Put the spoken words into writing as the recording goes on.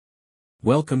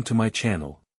Welcome to my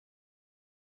channel.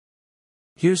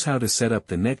 Here's how to set up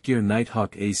the NETGEAR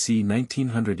Nighthawk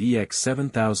AC1900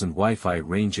 EX7000 Wi-Fi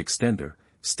range extender,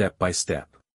 step by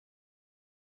step.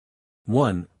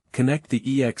 1. Connect the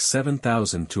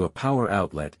EX7000 to a power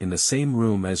outlet in the same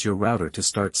room as your router to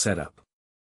start setup.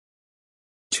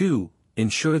 2.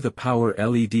 Ensure the power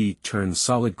LED turns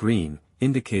solid green,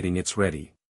 indicating it's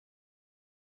ready.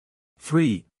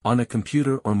 3. On a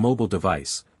computer or mobile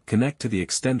device, connect to the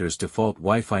extender's default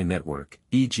Wi-Fi network,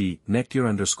 e.g.,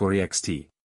 NETGEAR_EXT.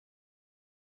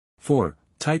 4.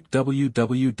 Type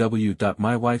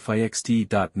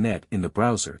www.mywifixT.net in the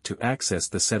browser to access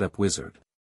the setup wizard.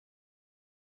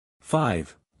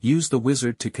 5. Use the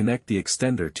wizard to connect the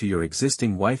extender to your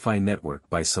existing Wi-Fi network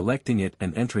by selecting it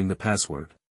and entering the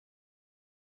password.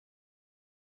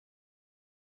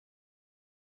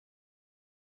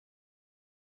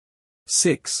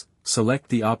 Six. Select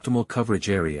the optimal coverage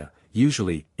area,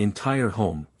 usually, entire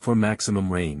home, for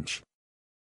maximum range.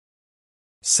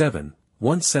 7.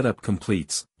 Once setup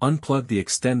completes, unplug the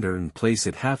extender and place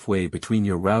it halfway between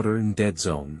your router and dead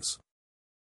zones.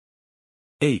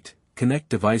 8. Connect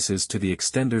devices to the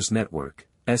extender's network,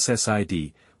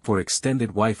 SSID, for extended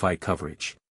Wi-Fi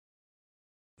coverage.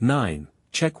 9.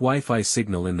 Check Wi-Fi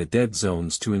signal in the dead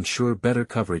zones to ensure better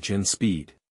coverage and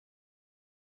speed.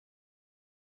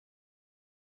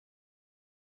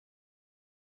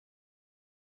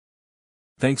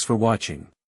 Thanks for watching.